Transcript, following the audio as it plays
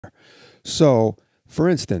So, for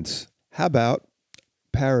instance, how about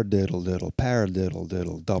paradiddle diddle, paradiddle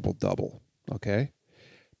diddle, double double? Okay?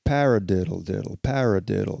 Paradiddle diddle,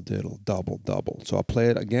 paradiddle diddle, double double. So I'll play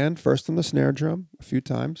it again, first on the snare drum, a few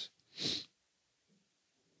times.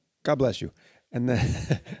 God bless you. And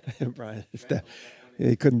then, Brian,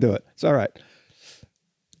 he couldn't do it. It's all right.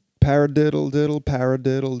 Paradiddle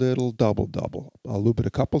diddle, double double. I'll loop it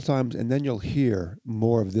a couple times, and then you'll hear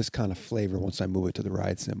more of this kind of flavor once I move it to the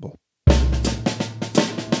ride cymbal.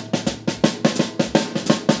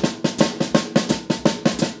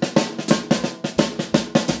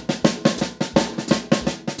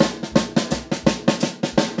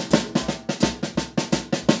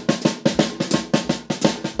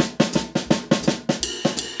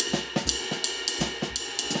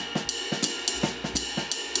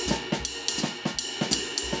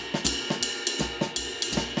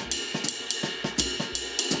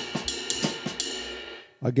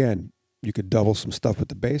 Again, you could double some stuff with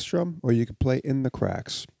the bass drum, or you could play in the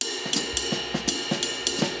cracks.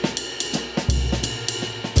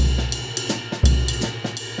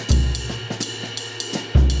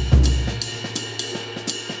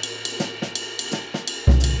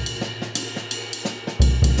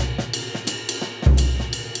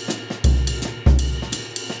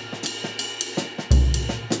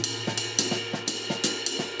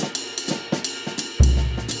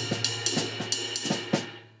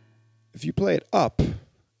 If you play it up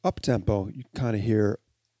tempo, you kind of hear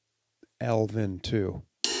Elvin too.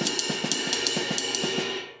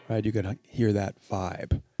 Right? You can hear that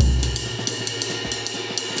vibe.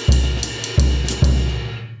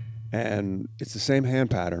 And it's the same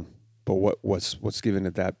hand pattern, but what's giving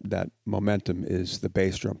it that momentum is the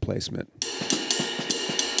bass drum placement.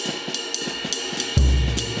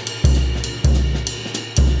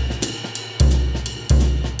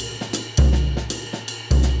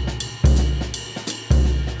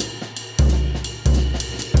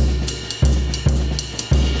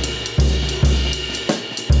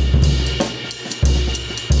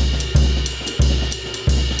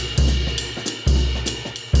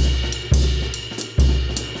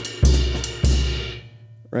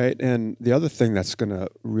 Right? And the other thing that's going to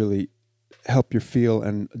really help your feel,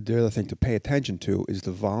 and the other thing to pay attention to, is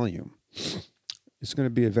the volume. It's going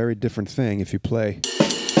to be a very different thing if you play.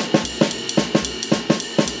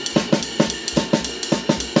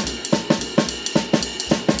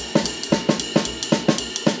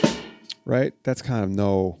 Right? That's kind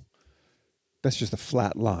of that's just a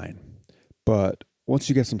flat line. But once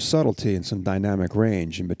you get some subtlety and some dynamic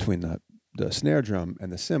range in between the snare drum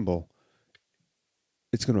and the cymbal,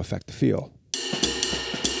 it's going to affect the feel.